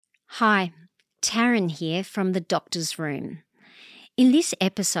Hi, Taryn here from the Doctor's Room. In this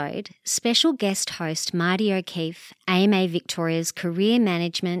episode, special guest host Marty O'Keefe, AMA Victoria's Career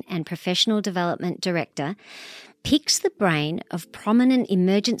Management and Professional Development Director, picks the brain of prominent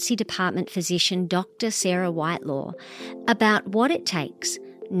emergency department physician Dr. Sarah Whitelaw about what it takes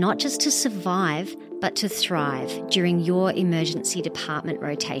not just to survive but to thrive during your emergency department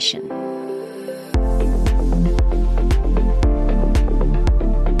rotation.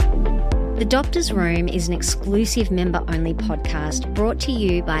 The Doctor's Room is an exclusive member-only podcast brought to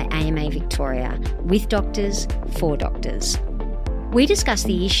you by AMA Victoria, with doctors, for doctors. We discuss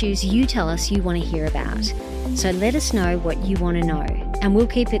the issues you tell us you want to hear about, so let us know what you want to know, and we'll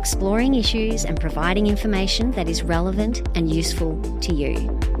keep exploring issues and providing information that is relevant and useful to you.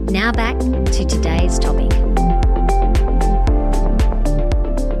 Now back to today's topic.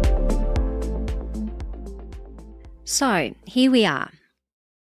 So, here we are.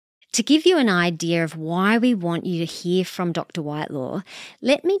 To give you an idea of why we want you to hear from Dr. Whitelaw,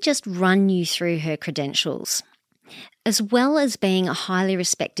 let me just run you through her credentials. As well as being a highly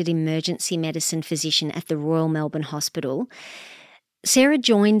respected emergency medicine physician at the Royal Melbourne Hospital, Sarah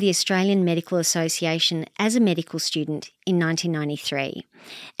joined the Australian Medical Association as a medical student in 1993,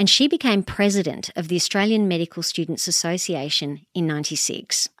 and she became president of the Australian Medical Students Association in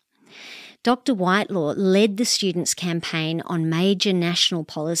 1996. Dr. Whitelaw led the students' campaign on major national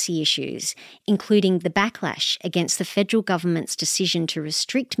policy issues, including the backlash against the federal government's decision to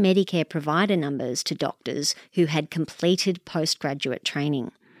restrict Medicare provider numbers to doctors who had completed postgraduate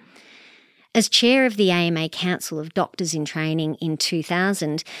training. As chair of the AMA Council of Doctors in Training in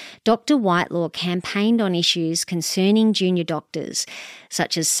 2000, Dr. Whitelaw campaigned on issues concerning junior doctors,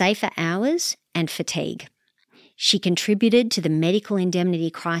 such as safer hours and fatigue. She contributed to the medical indemnity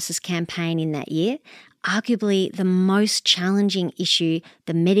crisis campaign in that year, arguably the most challenging issue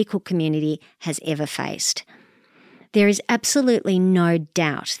the medical community has ever faced. There is absolutely no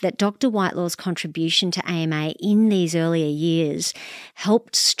doubt that Dr. Whitelaw's contribution to AMA in these earlier years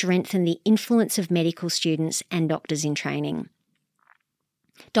helped strengthen the influence of medical students and doctors in training.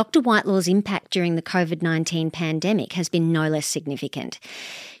 Dr. Whitelaw's impact during the COVID-19 pandemic has been no less significant.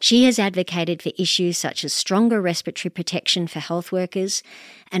 She has advocated for issues such as stronger respiratory protection for health workers,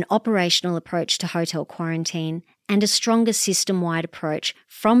 an operational approach to hotel quarantine, and a stronger system-wide approach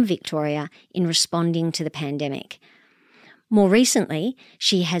from Victoria in responding to the pandemic. More recently,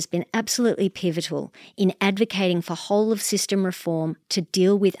 she has been absolutely pivotal in advocating for whole-of-system reform to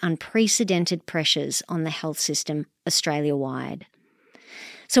deal with unprecedented pressures on the health system Australia-wide.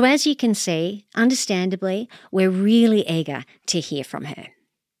 So as you can see, understandably, we're really eager to hear from her.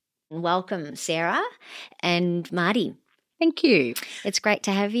 Welcome, Sarah and Marty. Thank you. It's great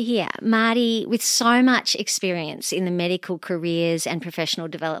to have you here. Marty, with so much experience in the medical careers and professional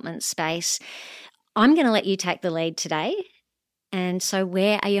development space, I'm going to let you take the lead today. And so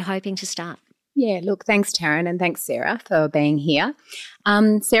where are you hoping to start? Yeah, look, thanks, Taryn, and thanks, Sarah, for being here.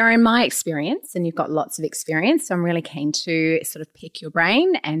 Sarah, in my experience, and you've got lots of experience, so I'm really keen to sort of pick your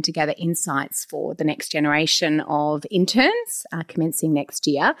brain and to gather insights for the next generation of interns commencing next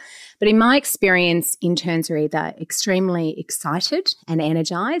year. But in my experience, interns are either extremely excited and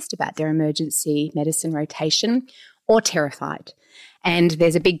energised about their emergency medicine rotation or terrified. And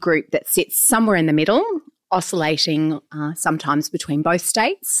there's a big group that sits somewhere in the middle, oscillating sometimes between both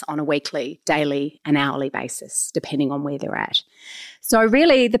states on a weekly, daily and hourly basis, depending on where they're at. So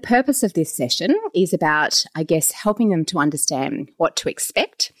really the purpose of this session is about, I guess, helping them to understand what to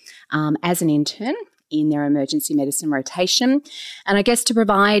expect as an intern in their emergency medicine rotation, and I guess to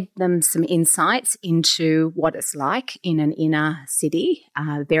provide them some insights into what it's like in an inner city,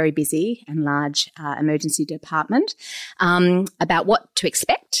 very busy and large emergency department, about what to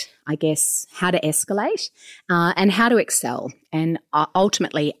expect, I guess, how to escalate, and how to excel and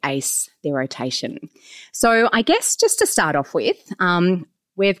ultimately ace their rotation. So I guess just to start off with,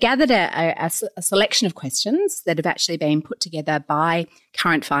 we've gathered a selection of questions that have actually been put together by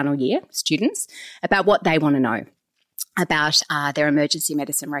current final year students about what they want to know about their emergency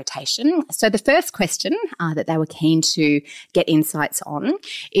medicine rotation. So the first question that they were keen to get insights on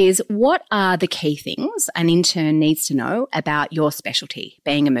is, what are the key things an intern needs to know about your specialty,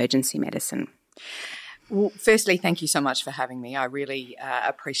 being emergency medicine? Well, firstly, thank you so much for having me. I really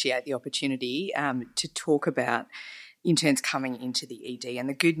appreciate the opportunity to talk about interns coming into the ED. And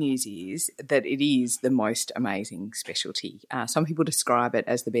the good news is that it is the most amazing specialty. Some people describe it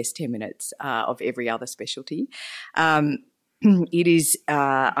as the best 10 minutes of every other specialty. It is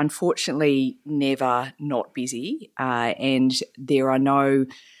unfortunately never not busy, and there are no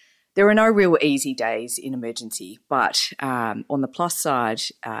There are no real easy days in emergency, but on the plus side,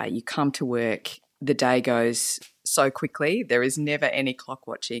 you come to work, the day goes so quickly. There is never any clock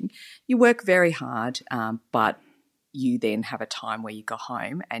watching. You work very hard, but you then have a time where you go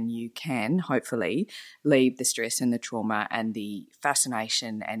home and you can hopefully leave the stress and the trauma and the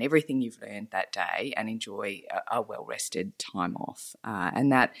fascination and everything you've learned that day and enjoy a well-rested time off.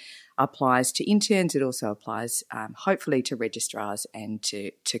 And that applies to interns. It also applies hopefully to registrars and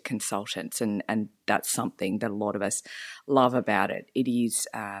to consultants. And that's something that a lot of us love about it. It is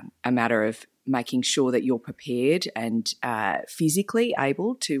a matter of making sure that you're prepared and physically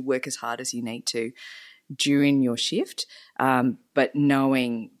able to work as hard as you need to during your shift, but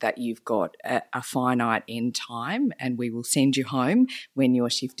knowing that you've got a finite end time and we will send you home when your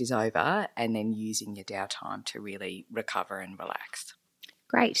shift is over, and then using your downtime to really recover and relax.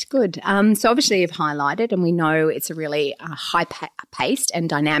 Great, good. So obviously you've highlighted, and we know it's a really high-paced and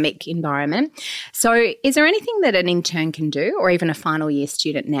dynamic environment. So is there anything that an intern can do, or even a final year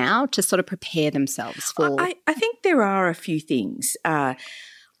student now, to sort of prepare themselves for? I think there are a few things.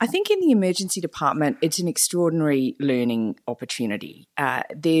 I think in the emergency department, it's an extraordinary learning opportunity.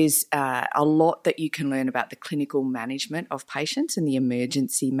 There's a lot that you can learn about the clinical management of patients and the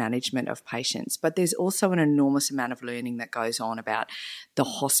emergency management of patients, but there's also an enormous amount of learning that goes on about the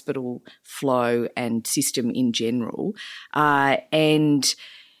hospital flow and system in general, and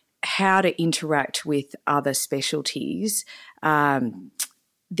how to interact with other specialties.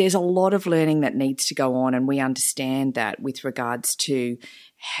 There's a lot of learning that needs to go on, and we understand that with regards to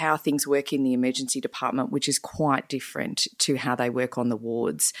how things work in the emergency department, which is quite different to how they work on the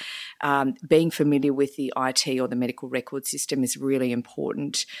wards. Being familiar with the IT or the medical record system is really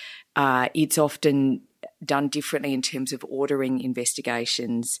important. It's often done differently in terms of ordering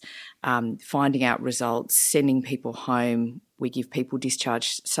investigations, finding out results, sending people home. We give people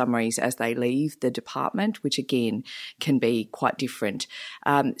discharge summaries as they leave the department, which again can be quite different.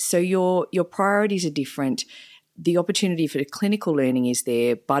 So your priorities are different. The opportunity for clinical learning is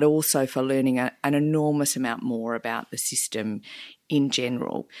there, but also for learning an enormous amount more about the system in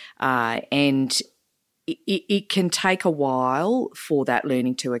general. And it can take a while for that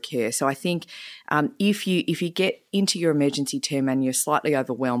learning to occur. So I think if you get into your emergency term and you're slightly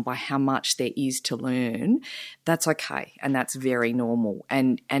overwhelmed by how much there is to learn, that's okay, and that's very normal.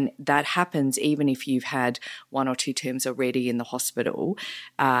 And that happens even if you've had 1 or 2 terms already in the hospital.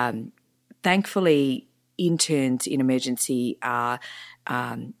 Thankfully, interns in emergency are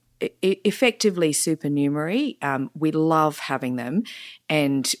effectively supernumerary. We love having them,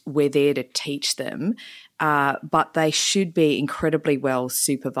 and we're there to teach them, but they should be incredibly well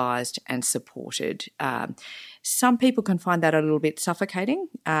supervised and supported. Some people can find that a little bit suffocating,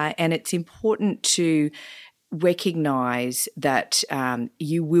 and it's important to recognise that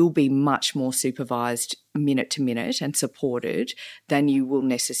you will be much more supervised minute to minute and supported than you will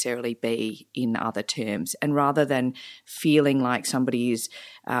necessarily be in other terms. And rather than feeling like somebody is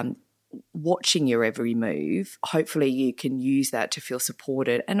watching your every move, hopefully you can use that to feel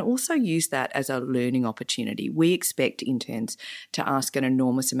supported and also use that as a learning opportunity. We expect interns to ask an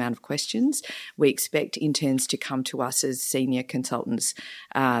enormous amount of questions. We expect interns to come to us as senior consultants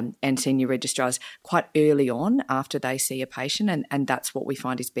and senior registrars quite early on after they see a patient, and that's what we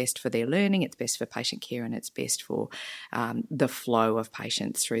find is best for their learning. It's best for patient care, and it's best for the flow of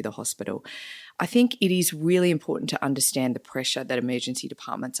patients through the hospital. I think it is really important to understand the pressure that emergency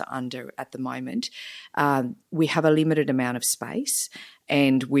departments are under at the moment. We have a limited amount of space,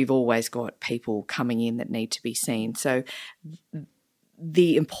 and we've always got people coming in that need to be seen. So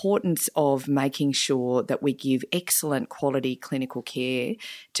the importance of making sure that we give excellent quality clinical care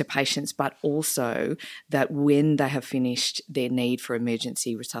to patients, but also that when they have finished their need for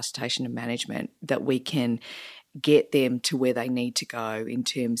emergency resuscitation and management, that we can get them to where they need to go in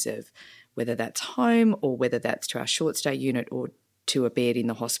terms of whether that's home or whether that's to our short stay unit or to a bed in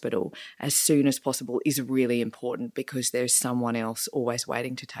the hospital as soon as possible is really important, because there's someone else always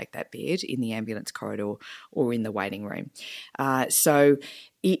waiting to take that bed in the ambulance corridor or in the waiting room. So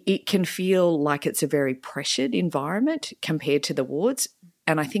it can feel like it's a very pressured environment compared to the wards.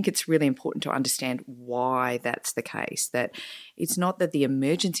 And I think it's really important to understand why that's the case, that it's not that the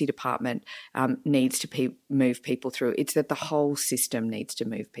emergency department needs to move people through, it's that the whole system needs to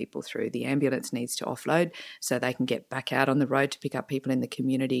move people through. The ambulance needs to offload so they can get back out on the road to pick up people in the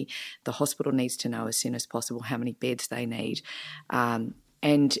community. The hospital needs to know as soon as possible how many beds they need.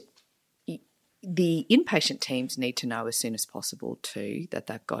 And the inpatient teams need to know as soon as possible too that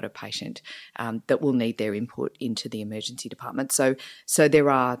they've got a patient that will need their input into the emergency department. So there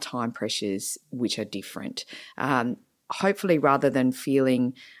are time pressures which are different. Hopefully, rather than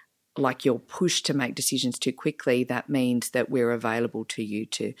feeling like you're pushed to make decisions too quickly, that means that we're available to you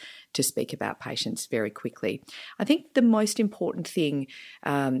to speak about patients very quickly. I think the most important thing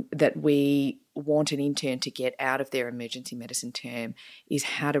that we want an intern to get out of their emergency medicine term is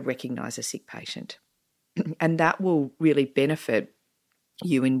how to recognise a sick patient. And that will really benefit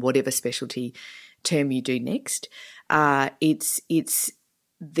you in whatever specialty term you do next. It's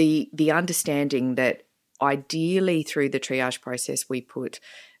the understanding that ideally through the triage process we put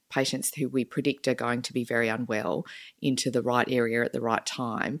patients who we predict are going to be very unwell into the right area at the right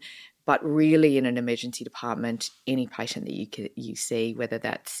time. But really in an emergency department, any patient that you see, whether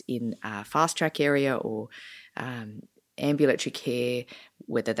that's in a fast track area or ambulatory care,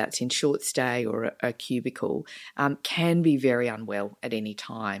 whether that's in short stay or a cubicle, can be very unwell at any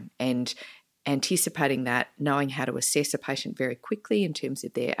time. And anticipating that, knowing how to assess a patient very quickly in terms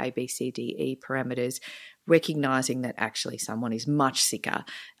of their A, B, C, D, E parameters, recognising that actually someone is much sicker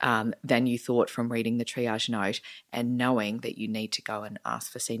than you thought from reading the triage note, and knowing that you need to go and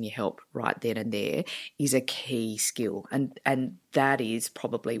ask for senior help right then and there is a key skill. And that is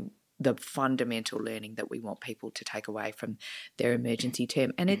probably the fundamental learning that we want people to take away from their emergency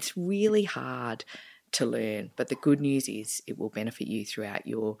term. And it's really hard to learn, but the good news is it will benefit you throughout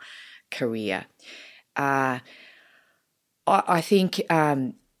your career. I think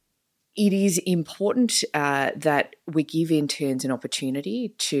it is important that we give interns an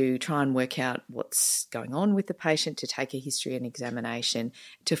opportunity to try and work out what's going on with the patient, to take a history and examination,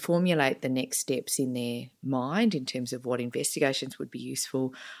 to formulate the next steps in their mind in terms of what investigations would be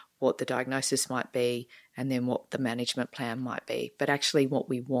useful, what the diagnosis might be, and then what the management plan might be. But actually what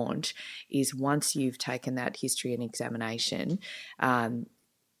we want is once you've taken that history and examination,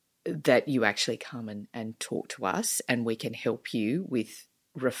 that you actually come and talk to us, and we can help you with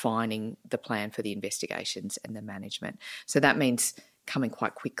refining the plan for the investigations and the management. So that means coming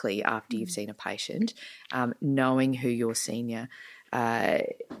quite quickly after you've seen a patient, knowing who your senior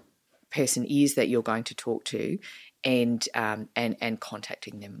person is that you're going to talk to, and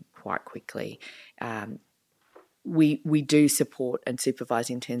contacting them quite quickly. We do support and supervise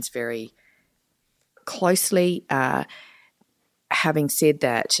interns very closely. Having said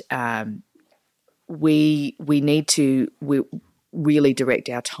that, we need to really direct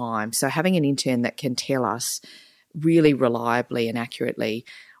our time. So having an intern that can tell us really reliably and accurately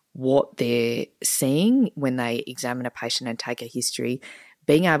what they're seeing when they examine a patient and take a history,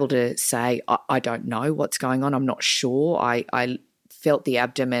 being able to say, I don't know what's going on, I'm not sure, I felt the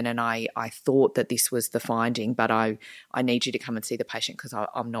abdomen and I thought that this was the finding, but I need you to come and see the patient because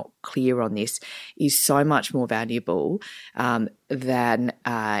I'm not clear on this, is so much more valuable than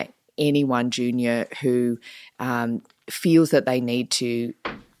anyone junior who feels that they need to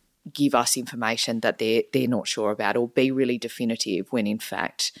give us information that they're not sure about, or be really definitive when in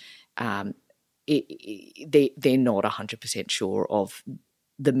fact they're not 100% sure of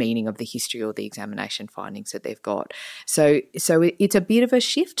the meaning of the history or the examination findings that they've got. So it's a bit of a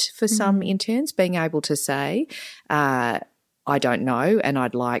shift for some interns, being able to say, I don't know and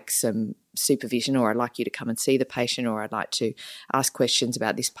I'd like some supervision, or I'd like you to come and see the patient, or I'd like to ask questions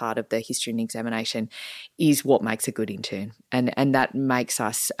about this part of the history and examination, is what makes a good intern. And that makes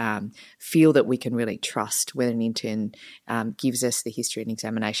us feel that we can really trust when an intern gives us the history and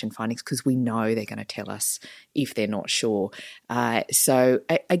examination findings, because we know they're going to tell us if they're not sure. So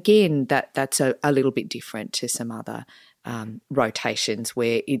again, that's a little bit different to some other rotations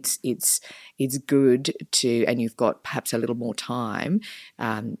where it's good to, and you've got perhaps a little more time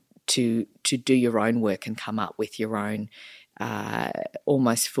to do your own work and come up with your own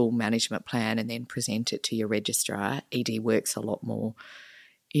almost full management plan and then present it to your registrar. ED works a lot more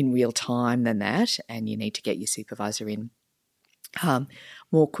in real time than that, and you need to get your supervisor in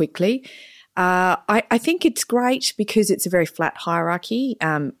more quickly. I think it's great because it's a very flat hierarchy.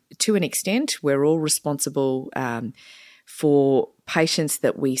 To an extent, we're all responsible for patients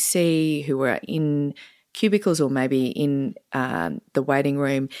that we see who are in cubicles or maybe in the waiting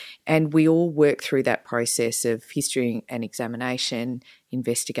room, and we all work through that process of history and examination,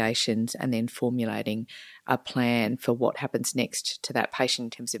 investigations, and then formulating a plan for what happens next to that patient in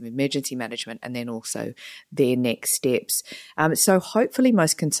terms of emergency management, and then also their next steps. So hopefully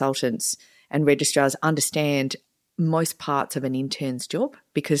most consultants and registrars understand most parts of an intern's job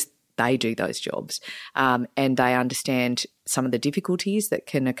because they do those jobs, and they understand some of the difficulties that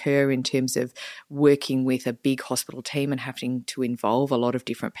can occur in terms of working with a big hospital team and having to involve a lot of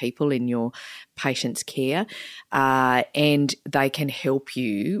different people in your patient's care, and they can help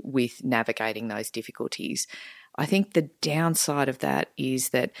you with navigating those difficulties. I think the downside of that is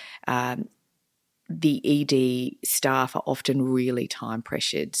that the ED staff are often really time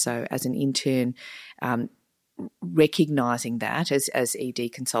pressured. So as an intern, recognising that as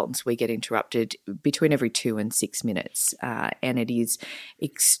ED consultants, we get interrupted between every 2 and 6 minutes, and it is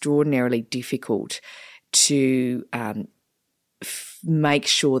extraordinarily difficult to make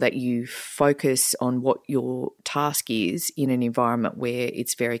sure that you focus on what your task is in an environment where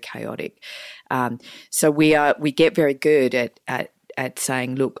it's very chaotic. So we get very good at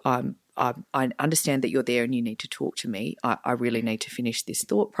saying, look, I understand that you're there and you need to talk to me. I really need to finish this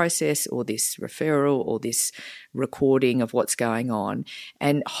thought process or this referral or this recording of what's going on.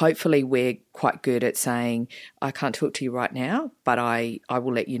 And hopefully we're quite good at saying, I can't talk to you right now, but I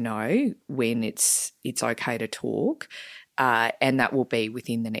will let you know when it's okay to talk. And that will be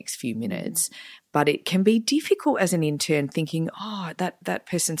within the next few minutes. But it can be difficult as an intern thinking, that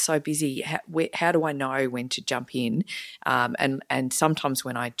person's so busy. How do I know when to jump in? And sometimes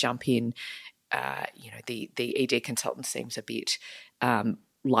when I jump in, the ED consultant seems a bit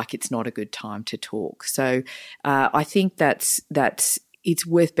like it's not a good time to talk. So I think that's it's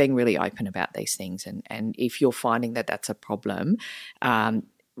worth being really open about these things. And if you're finding that that's a problem,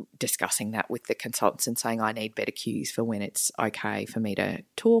 discussing that with the consultants and saying I need better cues for when it's okay for me to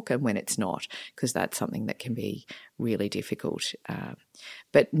talk and when it's not, because that's something that can be really difficult.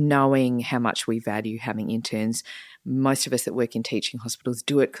 But knowing how much we value having interns, most of us that work in teaching hospitals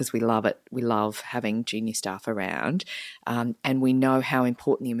do it because we love it. We love having junior staff around, and we know how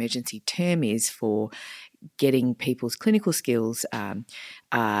important the emergency term is for getting people's clinical skills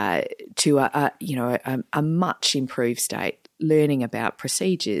to a much improved state, learning about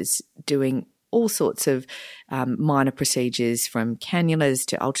procedures, doing all sorts of minor procedures from cannulas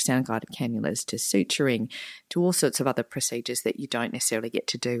to ultrasound-guided cannulas to suturing to all sorts of other procedures that you don't necessarily get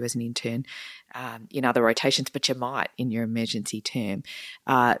to do as an intern in other rotations, but you might in your emergency term.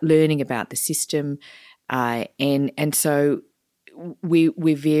 Learning about the system, and so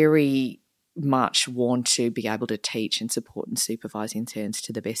we very much want to be able to teach and support and supervise interns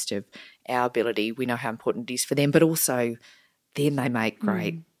to the best of our ability. We know how important it is for them, but also then they make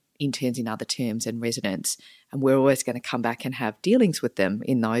great interns in other terms and residents, and we're always going to come back and have dealings with them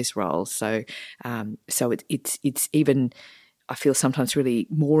in those roles. So it's even, I feel sometimes really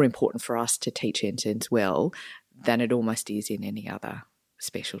more important for us to teach interns well than it almost is in any other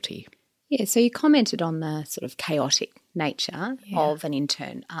specialty. Yeah, so you commented on the sort of chaotic nature of an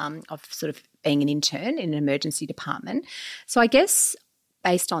intern, of sort of being an intern in an emergency department. So I guess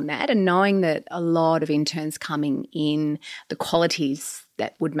based on that and knowing that a lot of interns coming in, the qualities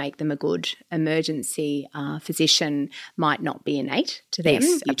that would make them a good emergency physician might not be innate to them.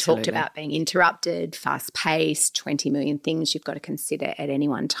 Yes, you talked about being interrupted, fast-paced, 20 million things you've got to consider at any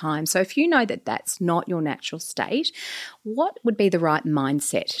one time. So if you know that that's not your natural state, what would be the right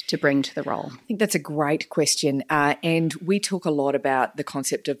mindset to bring to the role? I think that's a great question. And we talk a lot about the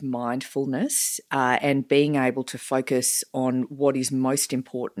concept of mindfulness and being able to focus on what is most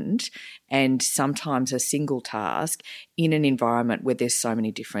important and sometimes a single task in an environment where there's so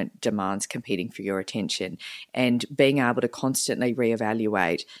many different demands competing for your attention, and being able to constantly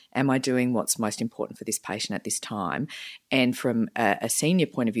reevaluate, am I doing what's most important for this patient at this time? And from a senior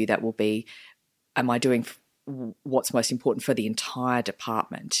point of view, that will be, am I doing what's most important for the entire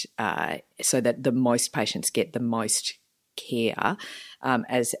department, so that the most patients get the most care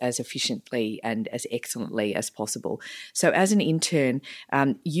as efficiently and as excellently as possible. So as an intern,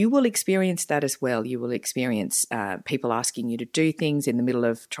 you will experience that as well. You will experience people asking you to do things in the middle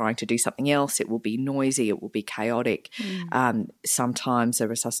of trying to do something else. It will be noisy. It will be chaotic. Sometimes a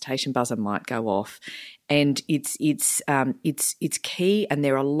resuscitation buzzer might go off. And it's key, and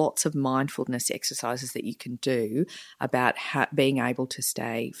there are lots of mindfulness exercises that you can do about being able to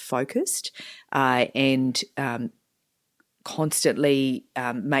stay focused and constantly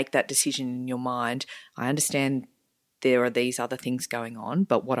make that decision in your mind. I understand there are these other things going on,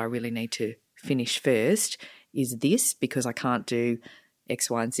 but what I really need to finish first is this, because I can't do X,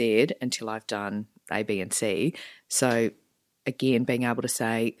 Y, and Z until I've done A, B, and C. So again, being able to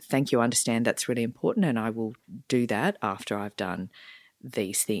say, thank you, I understand that's really important, and I will do that after I've done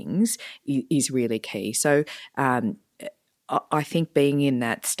these things is really key. So I think being in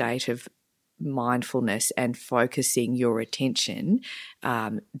that state of mindfulness and focusing your attention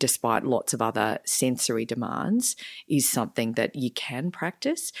despite lots of other sensory demands is something that you can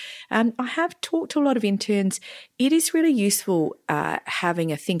practice. I have talked to a lot of interns. It is really useful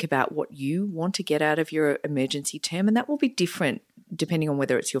having a think about what you want to get out of your emergency term, and that will be different depending on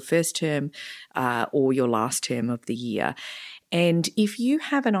whether it's your first term or your last term of the year. And if you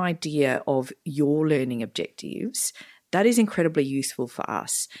have an idea of your learning objectives, that is incredibly useful for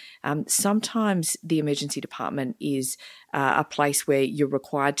us. Sometimes the emergency department is a place where you're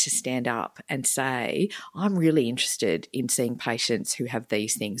required to stand up and say, I'm really interested in seeing patients who have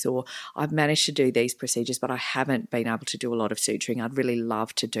these things, or I've managed to do these procedures, but I haven't been able to do a lot of suturing. I'd really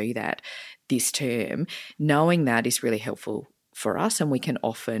love to do that this term. Knowing that is really helpful for us, and we can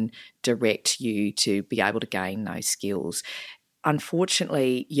often direct you to be able to gain those skills.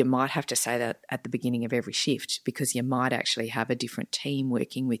 Unfortunately, you might have to say that at the beginning of every shift, because you might actually have a different team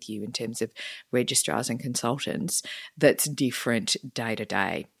working with you in terms of registrars and consultants that's different day to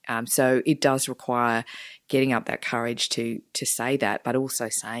day. So it does require getting up that courage to say that, but also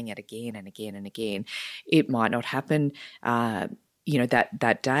saying it again and again and again. It might not happen that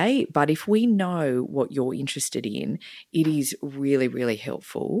day. But if we know what you're interested in, it is really, really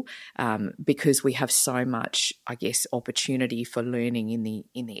helpful because we have so much, I guess, opportunity for learning in the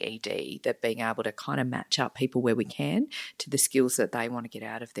ED, that being able to kind of match up people where we can to the skills that they want to get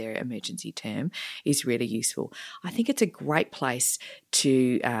out of their emergency term is really useful. I think it's a great place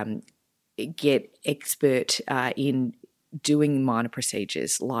to get expert in doing minor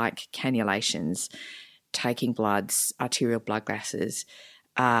procedures like cannulations, taking bloods, arterial blood gases,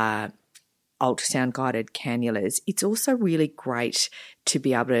 ultrasound-guided cannulas. It's also really great to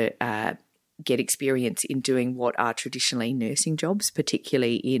be able to get experience in doing what are traditionally nursing jobs,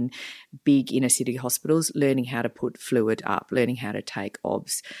 particularly in big inner-city hospitals, learning how to put fluid up, learning how to take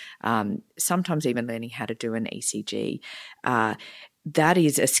OBS, sometimes even learning how to do an ECG. That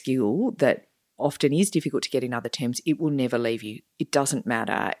is a skill that often is difficult to get in other terms. It will never leave you. It doesn't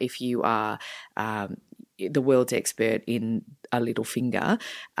matter if you are the world's expert in a little finger.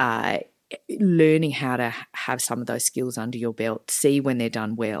 Learning how to have some of those skills under your belt, see when they're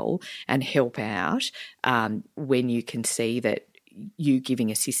done well, and help out when you can see that you giving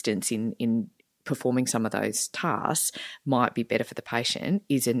assistance in performing some of those tasks might be better for the patient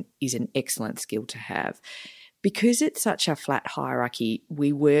is an excellent skill to have. Because it's such a flat hierarchy,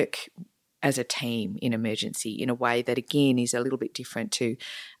 we work as a team in emergency in a way that, again, is a little bit different to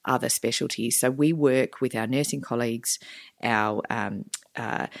other specialties. So we work with our nursing colleagues, our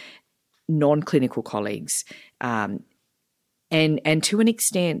non-clinical colleagues, and to an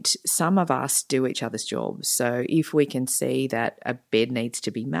extent, some of us do each other's jobs. So if we can see that a bed needs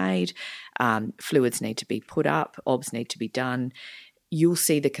to be made, fluids need to be put up, OBS need to be done, you'll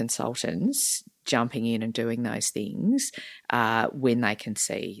see the consultants jumping in and doing those things when they can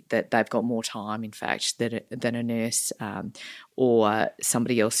see that they've got more time, in fact, than a nurse or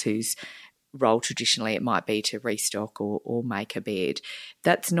somebody else whose role traditionally it might be to restock or make a bed.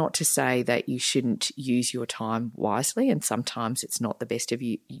 That's not to say that you shouldn't use your time wisely, and sometimes it's not the best of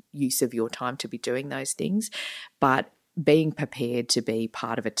use of your time to be doing those things, but being prepared to be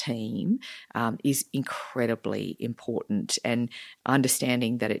part of a team is incredibly important, and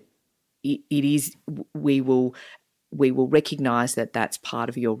understanding that it is, we will recognise that that's part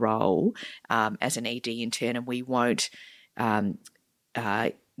of your role as an ED intern, and we won't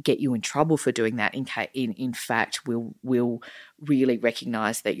get you in trouble for doing that. In fact, we'll really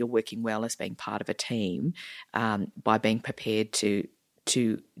recognise that you're working well as being part of a team by being prepared to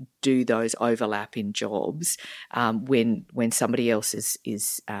do those overlap in jobs when somebody else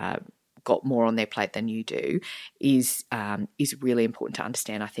is got more on their plate than you do is really important to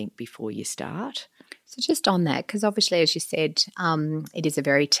understand, I think, before you start. So just on that, because obviously, as you said, it is a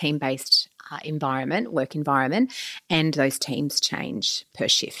very team-based work environment, and those teams change per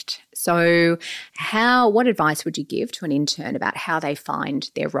shift. So what advice would you give to an intern about how they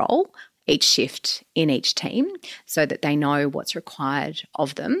find their role each shift in each team, so that they know what's required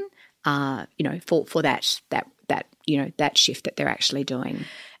of them, for that shift that they're actually doing?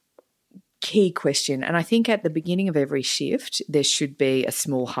 Key question. And I think at the beginning of every shift, there should be a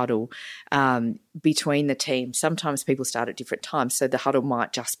small huddle between the team. Sometimes people start at different times, so the huddle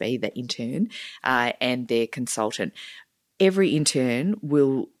might just be the intern and their consultant. Every intern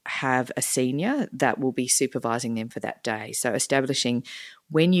will have a senior that will be supervising them for that day. So establishing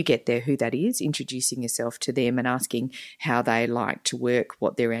when you get there who that is, introducing yourself to them and asking how they like to work,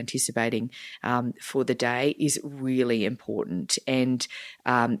 what they're anticipating for the day is really important. And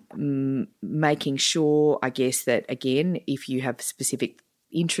making sure, I guess, that, again, if you have specific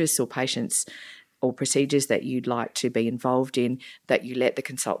interests or patients or procedures that you'd like to be involved in, that you let the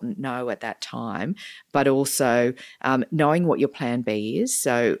consultant know at that time, but also knowing what your plan B is.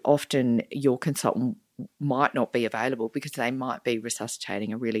 So often your consultant might not be available because they might be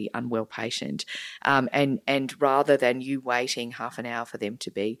resuscitating a really unwell patient. And rather than you waiting half an hour for them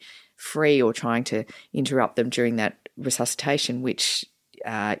to be free or trying to interrupt them during that resuscitation, which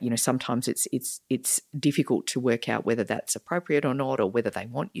sometimes it's difficult to work out whether that's appropriate or not, or whether they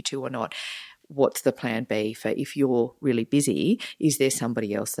want you to or not. What's the plan B for if you're really busy? Is there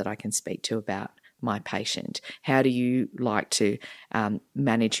somebody else that I can speak to about my patient? How do you like to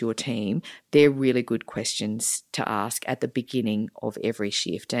manage your team? They're really good questions to ask at the beginning of every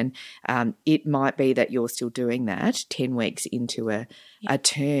shift. And it might be that you're still doing that 10 weeks into a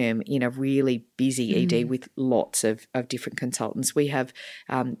term in a really busy ED with lots of different consultants. We have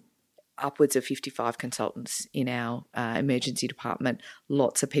upwards of 55 consultants in our emergency department.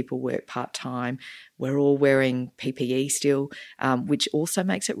 Lots of people work part-time. We're all wearing PPE still, which also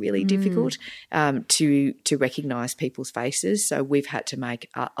makes it really difficult to recognise people's faces. So we've had to make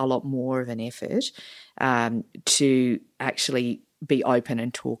a lot more of an effort to actually be open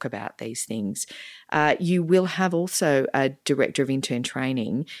and talk about these things. You will have also a director of intern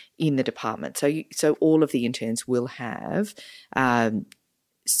training in the department. So all of the interns will have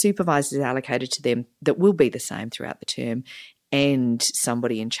supervisors allocated to them that will be the same throughout the term, and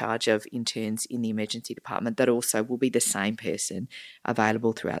somebody in charge of interns in the emergency department that also will be the same person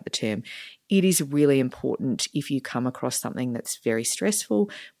available throughout the term. It is really important if you come across something that's very stressful,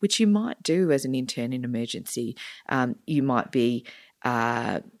 which you might do as an intern in emergency. You might be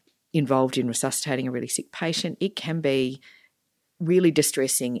involved in resuscitating a really sick patient. It can be really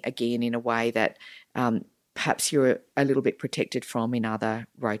distressing, again, in a way that perhaps you're a little bit protected from in other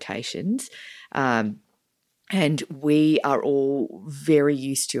rotations. And we are all very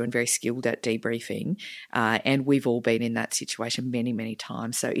used to and very skilled at debriefing, and we've all been in that situation many, many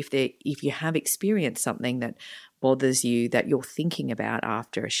times. So if you have experienced something that bothers you, that you're thinking about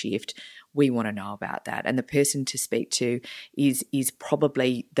after a shift, we want to know about that. And the person to speak to is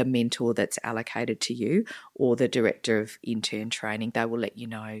probably the mentor that's allocated to you, or the director of intern training. They will let you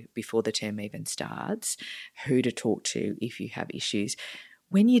know before the term even starts who to talk to if you have issues.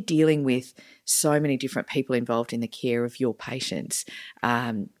 When you're dealing with so many different people involved in the care of your patients,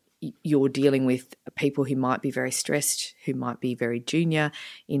 you're dealing with people who might be very stressed, who might be very junior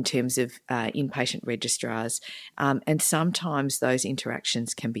in terms of inpatient registrars, and sometimes those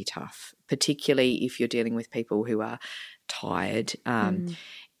interactions can be tough, particularly if you're dealing with people who are tired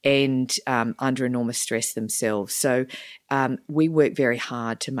and under enormous stress themselves. So we work very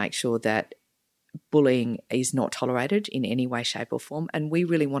hard to make sure that bullying is not tolerated in any way, shape or form. And we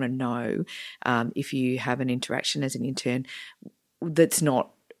really want to know if you have an interaction as an intern that's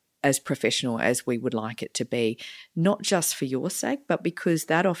not as professional as we would like it to be, not just for your sake, but because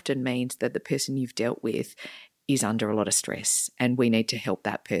that often means that the person you've dealt with is under a lot of stress, and we need to help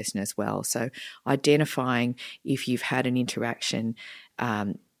that person as well. So identifying if you've had an interaction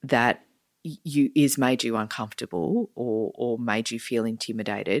that is made you uncomfortable or made you feel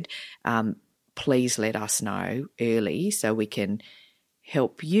intimidated, please let us know early so we can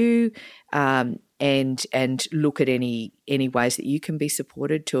help you and look at any ways that you can be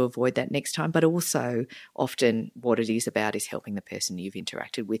supported to avoid that next time. But also often what it is about is helping the person you've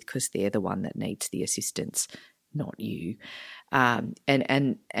interacted with, because they're the one that needs the assistance, not you.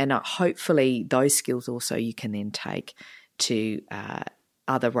 And hopefully those skills also you can then take to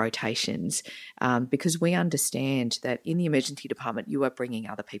other rotations, because we understand that in the emergency department you are bringing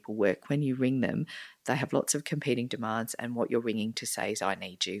other people work. When you ring them, they have lots of competing demands, and what you're ringing to say is, I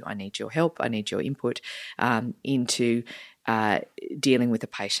need you, I need your help, I need your input into dealing with a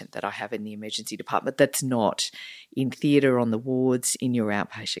patient that I have in the emergency department that's not in theatre, on the wards, in your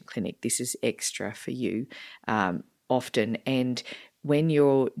outpatient clinic. This is extra for you often. And when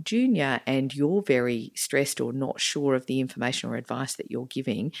you're junior and you're very stressed or not sure of the information or advice that you're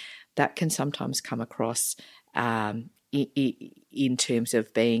giving, that can sometimes come across in terms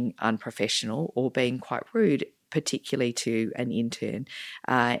of being unprofessional or being quite rude, particularly to an intern.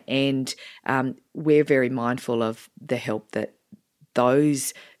 And we're very mindful of the help that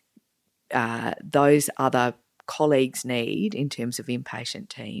those other colleagues need in terms of inpatient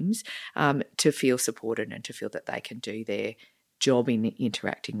teams to feel supported and to feel that they can do their job in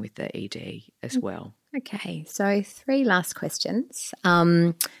interacting with the ED as well. Okay, so 3 last questions.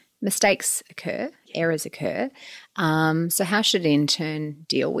 Mistakes occur, errors occur. So how should an intern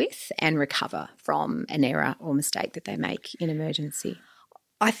deal with and recover from an error or mistake that they make in emergency?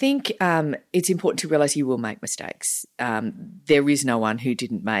 I think it's important to realise you will make mistakes. There is no one who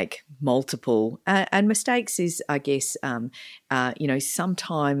didn't make multiple. And mistakes is, I guess,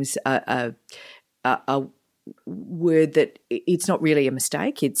 sometimes word that it's not really a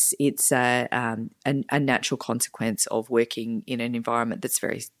mistake. It's a natural consequence of working in an environment that's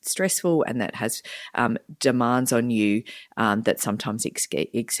very stressful and that has demands on you that sometimes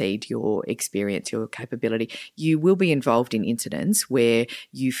exceed your experience, your capability. You will be involved in incidents where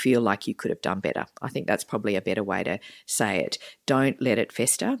you feel like you could have done better. I think that's probably a better way to say it. Don't let it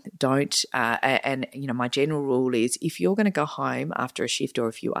fester. Don't. And my general rule is, if you're going to go home after a shift, or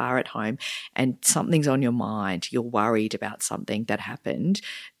if you are at home and something's on your mind, you're worried about something that happened,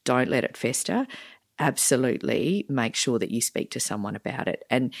 don't let it fester. Absolutely make sure that you speak to someone about it.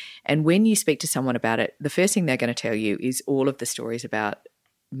 And when you speak to someone about it, the first thing they're going to tell you is all of the stories about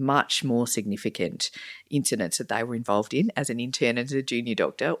much more significant incidents that they were involved in as an intern, as a junior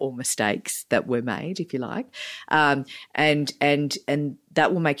doctor, or mistakes that were made, if you like. And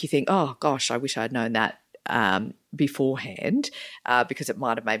that will make you think, oh gosh, I wish I'd known that beforehand, because it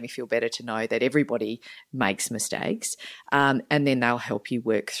might have made me feel better to know that everybody makes mistakes. And then they'll help you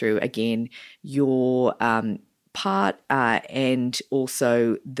work through, again, your part and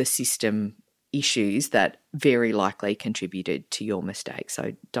also the system issues that very likely contributed to your mistake.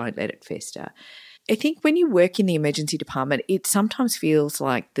 So don't let it fester. I think when you work in the emergency department, it sometimes feels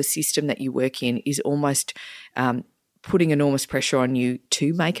like the system that you work in is almost putting enormous pressure on you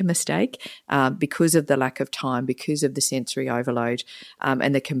to make a mistake because of the lack of time, because of the sensory overload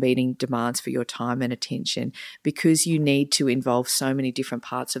and the competing demands for your time and attention, because you need to involve so many different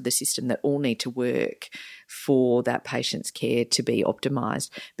parts of the system that all need to work for that patient's care to be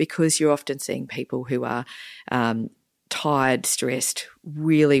optimised, because you're often seeing people who are tired, stressed,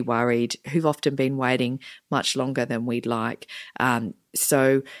 really worried, who've often been waiting much longer than we'd like.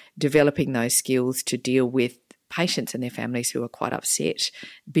 So developing those skills to deal with patients and their families who are quite upset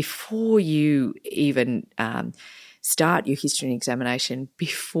before you even start your history and examination,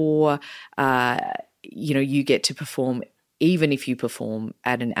 before you get to perform, even if you perform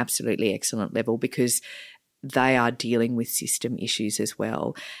at an absolutely excellent level, because they are dealing with system issues as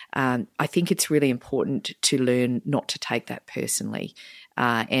well. I think it's really important to learn not to take that personally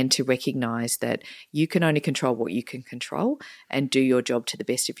and to recognise that you can only control what you can control and do your job to the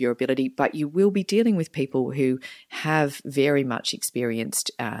best of your ability, but you will be dealing with people who have very much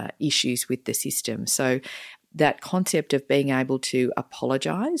experienced issues with the system. So that concept of being able to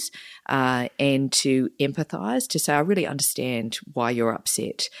apologise and to empathise, to say, I really understand why you're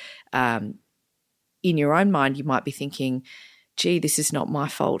upset. In your own mind, you might be thinking, gee, this is not my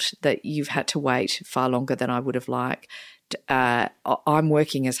fault that you've had to wait far longer than I would have liked. I'm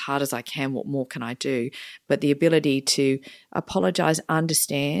working as hard as I can. What more can I do? But the ability to apologise,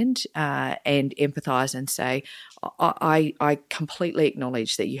 understand and empathise and say, I completely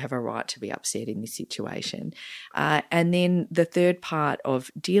acknowledge that you have a right to be upset in this situation. And then the third part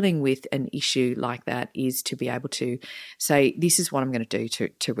of dealing with an issue like that is to be able to say, this is what I'm going to do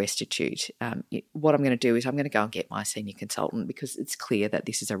to restitute. What I'm going to do is I'm going to go and get my senior consultant, because it's clear that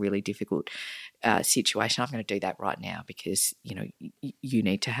this is a really difficult situation. I'm going to do that right now because, you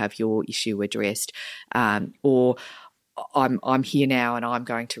need to have your issue addressed. Or I'm here now and I'm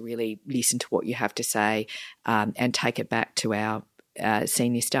going to really listen to what you have to say and take it back to our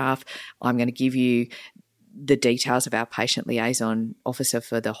senior staff. I'm going to give you the details of our patient liaison officer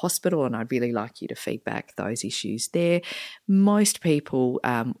for the hospital, and I'd really like you to feedback those issues there. Most people,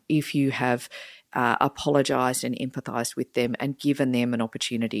 if you have apologised and empathised with them and given them an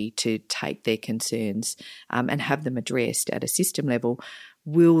opportunity to take their concerns and have them addressed at a system level,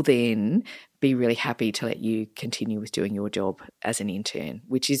 will then be really happy to let you continue with doing your job as an intern,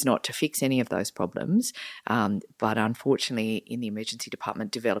 which is not to fix any of those problems. But unfortunately, in the emergency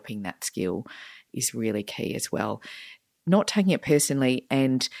department, developing that skill is really key as well. Not taking it personally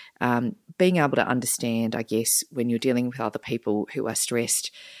and being able to understand, I guess, when you're dealing with other people who are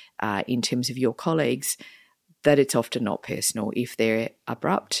stressed in terms of your colleagues, that it's often not personal if they're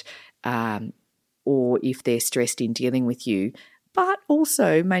abrupt or if they're stressed in dealing with you, but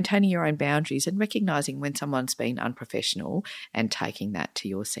also maintaining your own boundaries and recognising when someone's been unprofessional and taking that to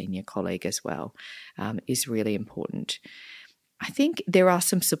your senior colleague as well is really important. I think there are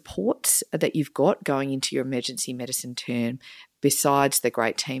some supports that you've got going into your emergency medicine term besides the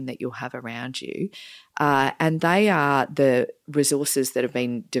great team that you'll have around you. And they are the resources that have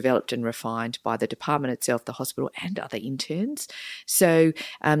been developed and refined by the department itself, the hospital, and other interns. So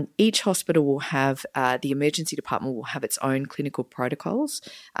each hospital will have, the emergency department will have its own clinical protocols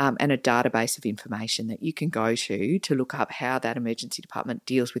and a database of information that you can go to look up how that emergency department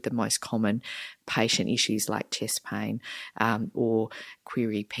deals with the most common patient issues like chest pain or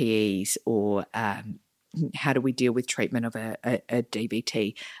query PEs or how do we deal with treatment of a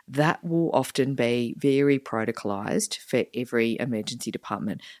DVT? That will often be very protocolized for every emergency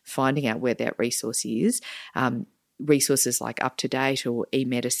department, finding out where that resource is. Resources like UpToDate or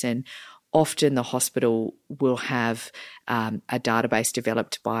eMedicine, often the hospital will have a database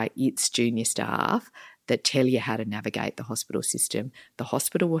developed by its junior staff that tell you how to navigate the hospital system. The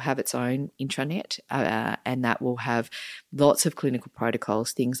hospital will have its own intranet, and that will have lots of clinical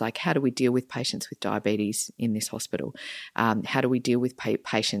protocols, things like how do we deal with patients with diabetes in this hospital? How do we deal with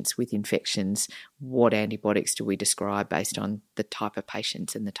patients with infections? What antibiotics do we prescribe based on the type of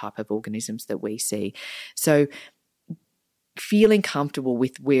patients and the type of organisms that we see? So feeling comfortable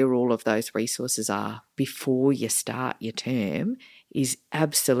with where all of those resources are before you start your term is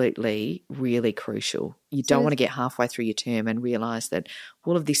absolutely really crucial. You don't want to get halfway through your term and realise that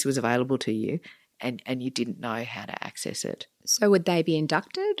all of this was available to you and you didn't know how to access it. So would they be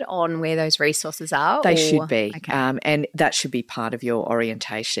inducted on where those resources are? They should be, okay. And that should be part of your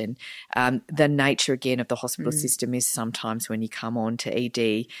orientation. The nature, again, of the hospital system is sometimes when you come on to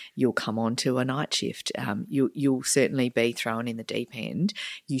ED, you'll come on to a night shift. You'll certainly be thrown in the deep end.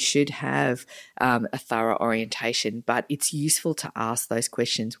 You should have a thorough orientation, but it's useful to ask those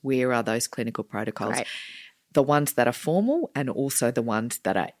questions. Where are those clinical protocols? Right. The ones that are formal and also the ones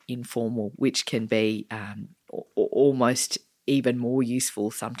that are informal, which can be almost even more useful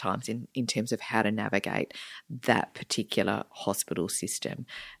sometimes in terms of how to navigate that particular hospital system.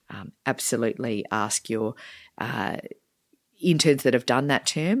 Absolutely ask your interns that have done that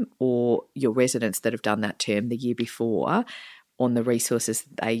term or your residents that have done that term the year before on the resources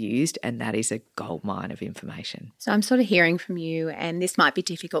that they used, and that is a goldmine of information. So I'm sort of hearing from you, and this might be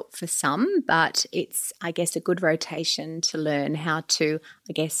difficult for some, but it's, I guess, a good rotation to learn how to,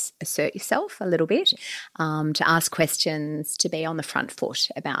 I guess, assert yourself a little bit, to ask questions, to be on the front foot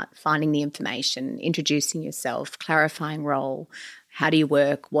about finding the information, introducing yourself, clarifying role. How do you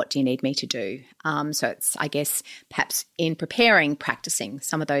work? What do you need me to do? So it's, I guess, perhaps in preparing, practicing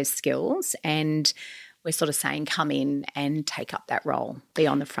some of those skills, and we're sort of saying come in and take up that role, be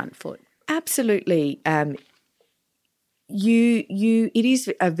on the front foot. Absolutely. It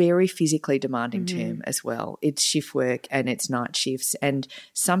is a very physically demanding term as well. It's shift work and it's night shifts, and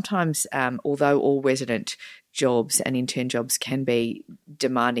sometimes, although all resident jobs and intern jobs can be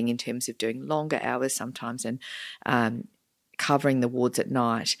demanding in terms of doing longer hours sometimes and covering the wards at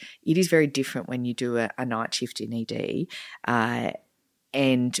night, it is very different when you do a night shift in ED.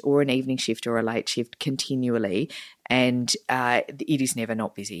 Or an evening shift or a late shift continually, and it is never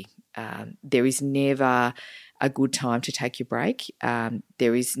not busy. There is never a good time to take your break.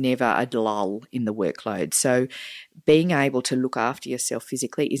 There is never a lull in the workload. So being able to look after yourself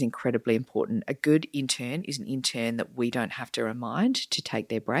physically is incredibly important. A good intern is an intern that we don't have to remind to take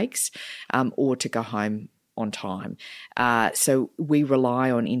their breaks or to go home on time. So we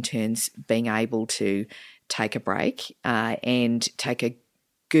rely on interns being able to take a break and take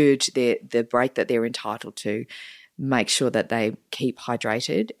the break that they're entitled to, make sure that they keep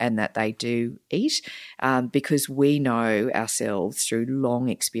hydrated and that they do eat, because we know ourselves through long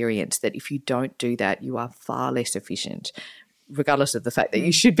experience that if you don't do that, you are far less efficient. Regardless of the fact that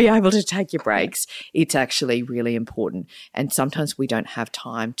you should be able to take your breaks, it's actually really important. And sometimes we don't have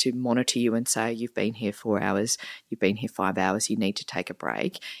time to monitor you and say, you've been here 4 hours, you've been here 5 hours, you need to take a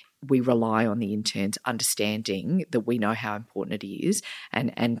break. We rely on the interns understanding that we know how important it is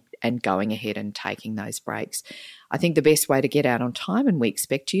and going ahead and taking those breaks. I think the best way to get out on time, and we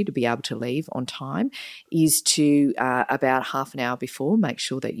expect you to be able to leave on time, is to about half an hour before make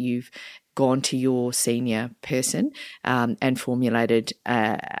sure that you've gone to your senior person and formulated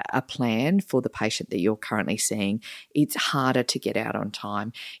a plan for the patient that you're currently seeing. It's harder to get out on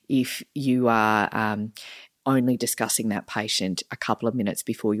time if you are only discussing that patient a couple of minutes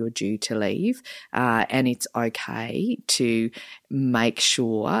before you're due to leave, and it's okay to make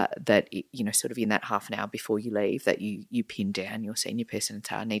sure that, sort of in that half an hour before you leave, that you pin down your senior person and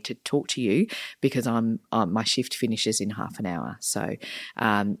say, I need to talk to you because my shift finishes in half an hour. So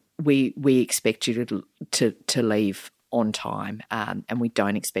we expect you to leave on time, and we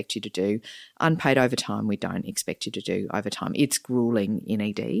don't expect you to do unpaid overtime. We don't expect you to do overtime. It's grueling in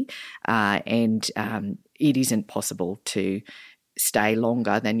ED, and it isn't possible to stay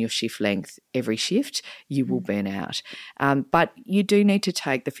longer than your shift length every shift. You will burn out. But you do need to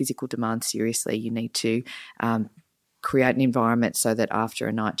take the physical demand seriously. You need to create an environment so that after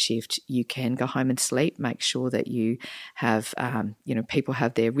a night shift you can go home and sleep. Make sure that you have, people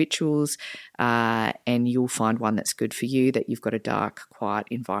have their rituals, and you'll find one that's good for you, that you've got a dark, quiet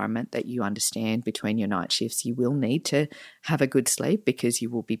environment that you understand between your night shifts. You will need to have a good sleep because you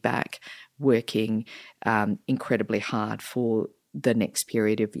will be back working incredibly hard for the next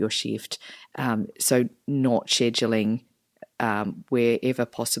period of your shift. So not scheduling wherever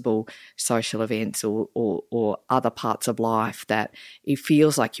possible social events or other parts of life that it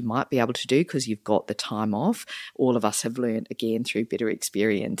feels like you might be able to do because you've got the time off. All of us have learned, again, through bitter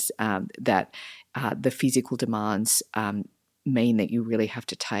experience, that the physical demands mean that you really have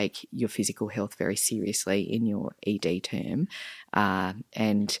to take your physical health very seriously in your ED term,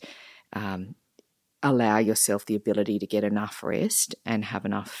 and allow yourself the ability to get enough rest and have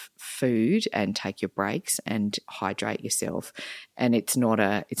enough food and take your breaks and hydrate yourself. And it's not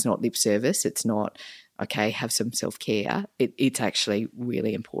lip service. It's not, okay, have some self-care. It's actually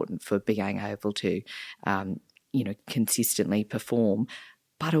really important for being able to, consistently perform,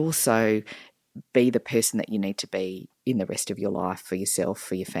 but also be the person that you need to be in the rest of your life, for yourself,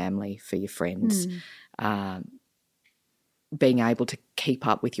 for your family, for your friends. Being able to keep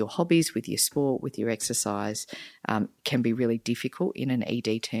up with your hobbies, with your sport, with your exercise can be really difficult in an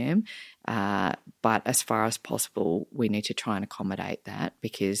ED term. But as far as possible, we need to try and accommodate that,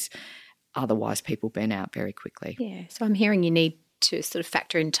 because otherwise people burn out very quickly. Yeah, so I'm hearing you need to sort of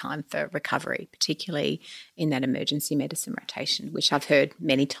factor in time for recovery, particularly in that emergency medicine rotation, which I've heard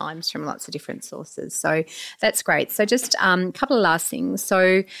many times from lots of different sources. So that's great. So just a couple of last things.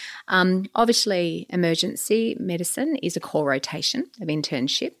 So obviously emergency medicine is a core rotation of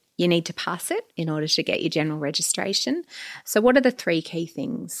internship. You need to pass it in order to get your general registration. So what are the 3 key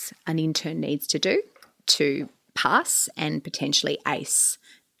things an intern needs to do to pass and potentially ace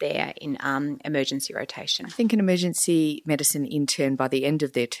there in emergency rotation? I think an emergency medicine intern, by the end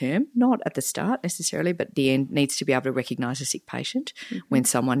of their term, not at the start necessarily, but the end, needs to be able to recognise a sick patient when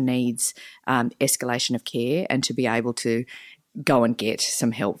someone needs escalation of care, and to be able to go and get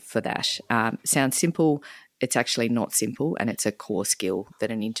some help for that. Sounds simple. It's actually not simple, and it's a core skill that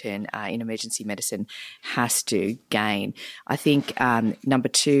an intern in emergency medicine has to gain. I think number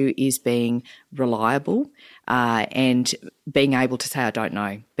 2 is being reliable and being able to say, I don't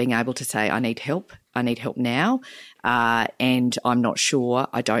know, being able to say, I need help now, and I'm not sure,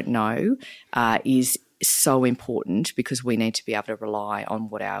 I don't know, is so important, because we need to be able to rely on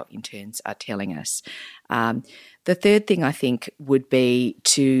what our interns are telling us. The third thing I think would be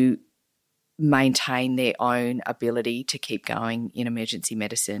to maintain their own ability to keep going in emergency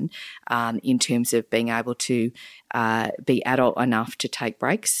medicine, in terms of being able to be adult enough to take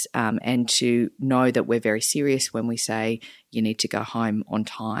breaks, and to know that we're very serious when we say you need to go home on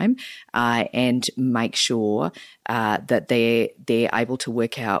time, and make sure that they're able to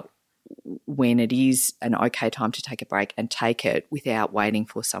work out when it is an okay time to take a break, and take it without waiting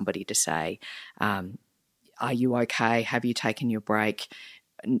for somebody to say, are you okay? Have you taken your break?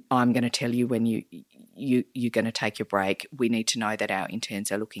 I'm going to tell you when you're going to take your break. We need to know that our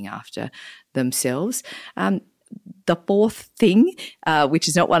interns are looking after themselves. The fourth thing, which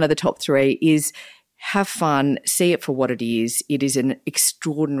is not one of the top 3, is have fun, see it for what it is. It is an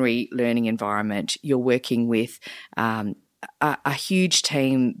extraordinary learning environment. You're working with a huge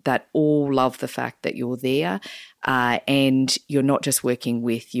team that all love the fact that you're there, and you're not just working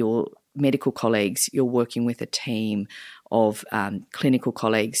with your medical colleagues, you're working with a team of clinical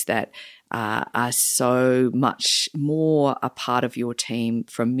colleagues that are so much more a part of your team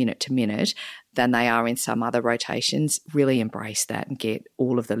from minute to minute than they are in some other rotations. Really embrace that and get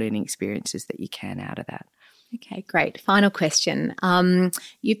all of the learning experiences that you can out of that. Okay, great. Final question.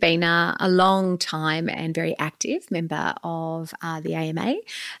 You've been a long time and very active member of the AMA.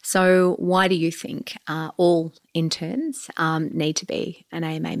 So why do you think all interns need to be an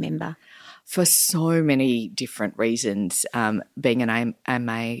AMA member? For so many different reasons, being an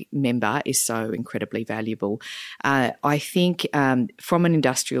AMA member is so incredibly valuable. I think from an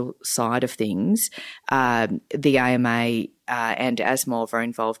industrial side of things, the AMA and ASMOV are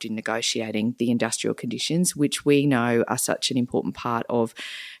involved in negotiating the industrial conditions, which we know are such an important part of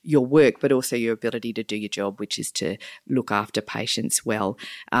your work, but also your ability to do your job, which is to look after patients well.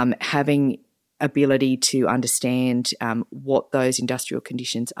 Having ability to understand what those industrial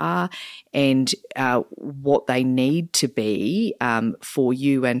conditions are and what they need to be for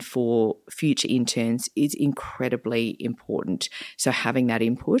you and for future interns is incredibly important. So having that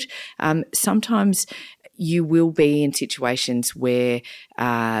input. Sometimes you will be in situations where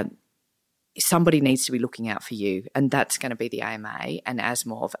somebody needs to be looking out for you, and that's going to be the AMA and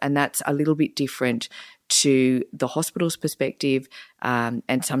ASMOV, and that's a little bit different to the hospital's perspective,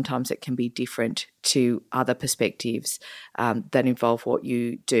 and sometimes it can be different to other perspectives that involve what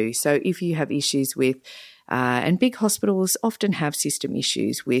you do. So if you have issues with and big hospitals often have system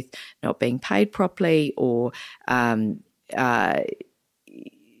issues with not being paid properly or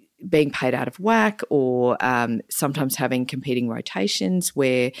being paid out of whack, or sometimes having competing rotations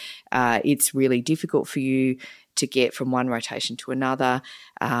where it's really difficult for you to get from one rotation to another,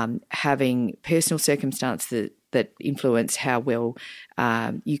 having personal circumstances that influence how well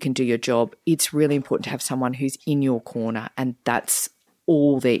you can do your job. It's really important to have someone who's in your corner, and that's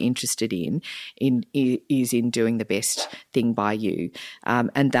all they're interested in is in doing the best thing by you.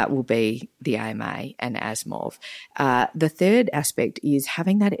 And that will be the AMA and ASMOV. The third aspect is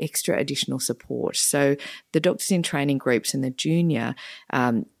having that extra additional support. So the doctors in training groups and the junior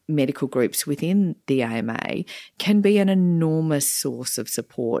medical groups within the AMA can be an enormous source of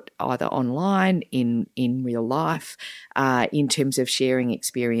support, either online, in real life, in terms of sharing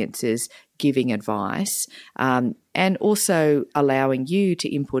experiences, giving advice, and also allowing you to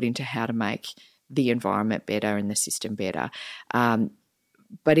input into how to make the environment better and the system better.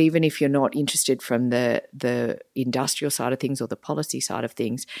 But even if you're not interested from the industrial side of things or the policy side of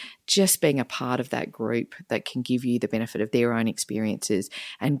things, just being a part of that group that can give you the benefit of their own experiences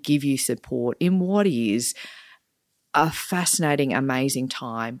and give you support in what is a fascinating, amazing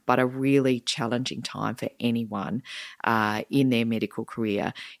time, but a really challenging time for anyone in their medical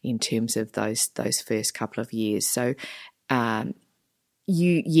career in terms of those first couple of years. So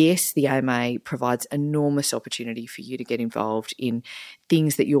yes, the AMA provides enormous opportunity for you to get involved in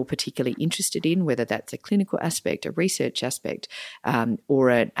things that you're particularly interested in, whether that's a clinical aspect, a research aspect, or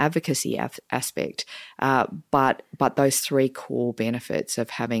an advocacy aspect. But those three core benefits of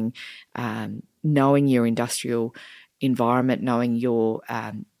having knowing your industrial environment, knowing your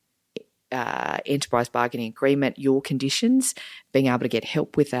enterprise bargaining agreement, your conditions, being able to get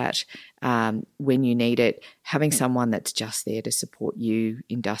help with that when you need it, having someone that's just there to support you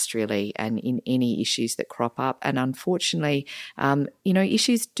industrially and in any issues that crop up. And unfortunately,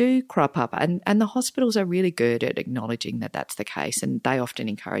 issues do crop up, and the hospitals are really good at acknowledging that that's the case, and they often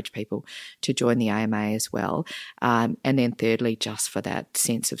encourage people to join the AMA as well. And then thirdly, just for that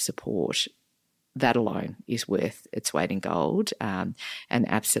sense of support, that alone is worth its weight in gold, and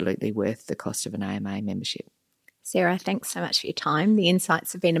absolutely worth the cost of an AMA membership. Sarah, thanks so much for your time. The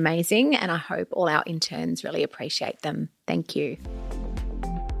insights have been amazing, and I hope all our interns really appreciate them. Thank you.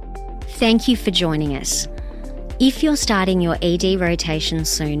 Thank you for joining us. If you're starting your ED rotation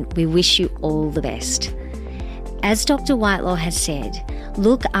soon, we wish you all the best. As Dr. Whitelaw has said,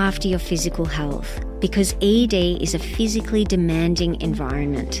 look after your physical health, because ED is a physically demanding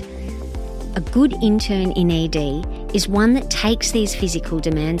environment. A good intern in ED is one that takes these physical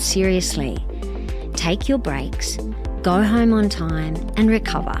demands seriously. Take your breaks, go home on time and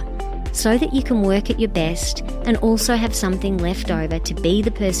recover, so that you can work at your best and also have something left over to be the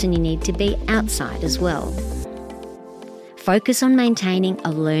person you need to be outside as well. Focus on maintaining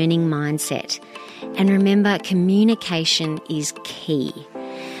a learning mindset, and remember, communication is key.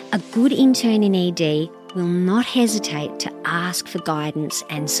 A good intern in ED will not hesitate to ask for guidance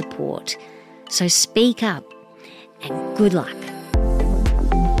and support. So speak up, and good luck.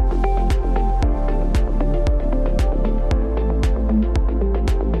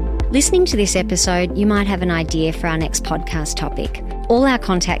 Listening to this episode, you might have an idea for our next podcast topic. All our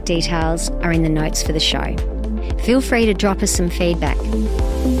contact details are in the notes for the show. Feel free to drop us some feedback.